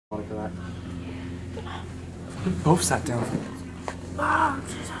that. We both sat down. Oh,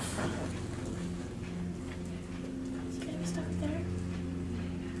 Jesus. Is he getting stuck there?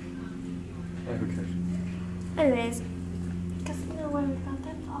 Yeah, who cares? Anyways, because you know what about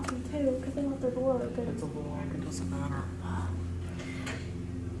them talking too, because they left their door open. It's a vlog, it doesn't matter.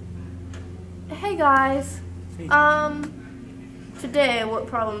 Hey guys. Hey. Today, what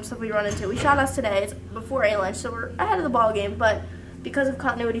problems have we run into? We shot us today. It's before A-lunch, so we're ahead of the ball game, but because of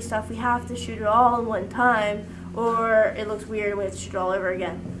continuity stuff, we have to shoot it all in one time, or it looks weird and we have to shoot it all over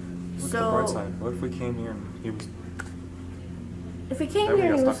again. Look at the bright side. What if we came here and he was... If we came then here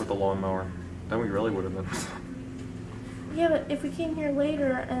we and got he stuck was... with the lawnmower. Then we really would have been. Yeah, but if we came here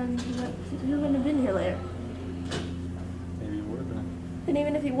later and he wouldn't have been here later. Maybe he would have been. And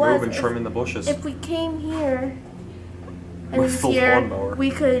even if he We was... would have been trimming the bushes. If we came here and With he was the here, lawnmower.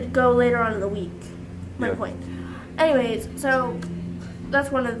 we could go later on in the week. My Yeah. point. Anyways, so that's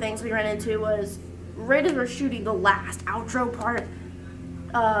one of the things we ran into was right as we're shooting the last outro part,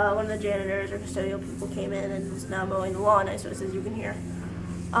 one of the janitors or custodial people came in and is now mowing the lawn, as you can hear.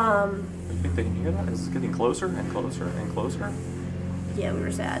 You think they can hear that? Is it getting closer and closer and closer? Yeah, we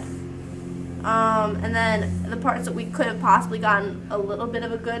were sad. And then the parts that we could have possibly gotten a little bit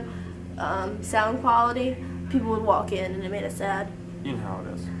of a good sound quality, people would walk in and it made us sad. You know how it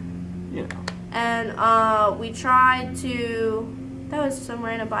is. You know. And we tried to, that was some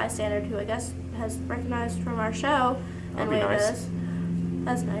random bystander who I guess has recognized from our show and That'd be waved at nice. us.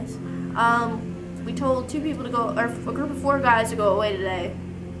 That's nice. We told two people to go, or a group of 4 guys to go away today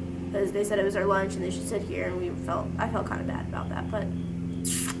because they said it was their lunch and they should sit here, and I felt kind of bad about that, but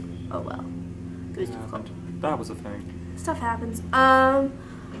oh well. It was difficult. That was a thing. Stuff happens. But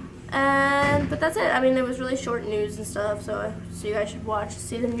that's it. I mean, it was really short news and stuff, so you guys should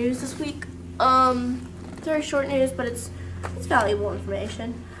see the news this week. It's very short news, but it's valuable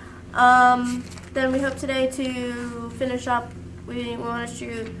information. Then we hope today to finish up. We want to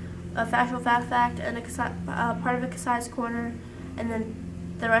shoot a factual fact and a part of a Kasai's corner, and then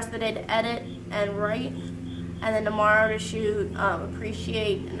the rest of the day to edit and write, and then tomorrow to shoot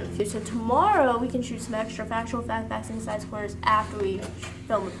appreciate and review. So tomorrow we can shoot some extra factual facts and Kasai's corners after we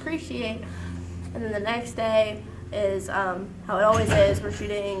film appreciate, and then the next day is how it always is. We're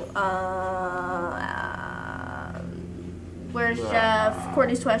shooting Where's Jeff,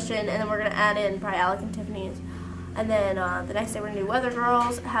 Courtney's twestion, and then we're gonna add in probably Alek and Tiffany's. And then the next day we're gonna do Weather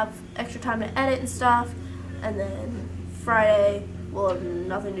Girls, have extra time to edit and stuff, and then Friday we'll have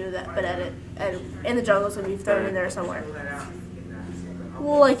nothing to do with that but edit. And In the Jungle, so we've thrown in there somewhere,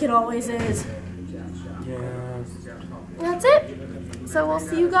 like it always is. Yeah. That's it. So we'll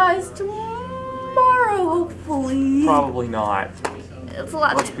see you guys tomorrow, hopefully. Probably not. It's a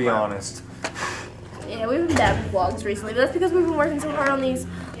lot. Let's be honest. Yeah, we've been bad with vlogs recently, but that's because we've been working so hard on these.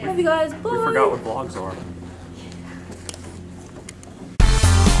 Love you guys. Bye. We forgot what vlogs are.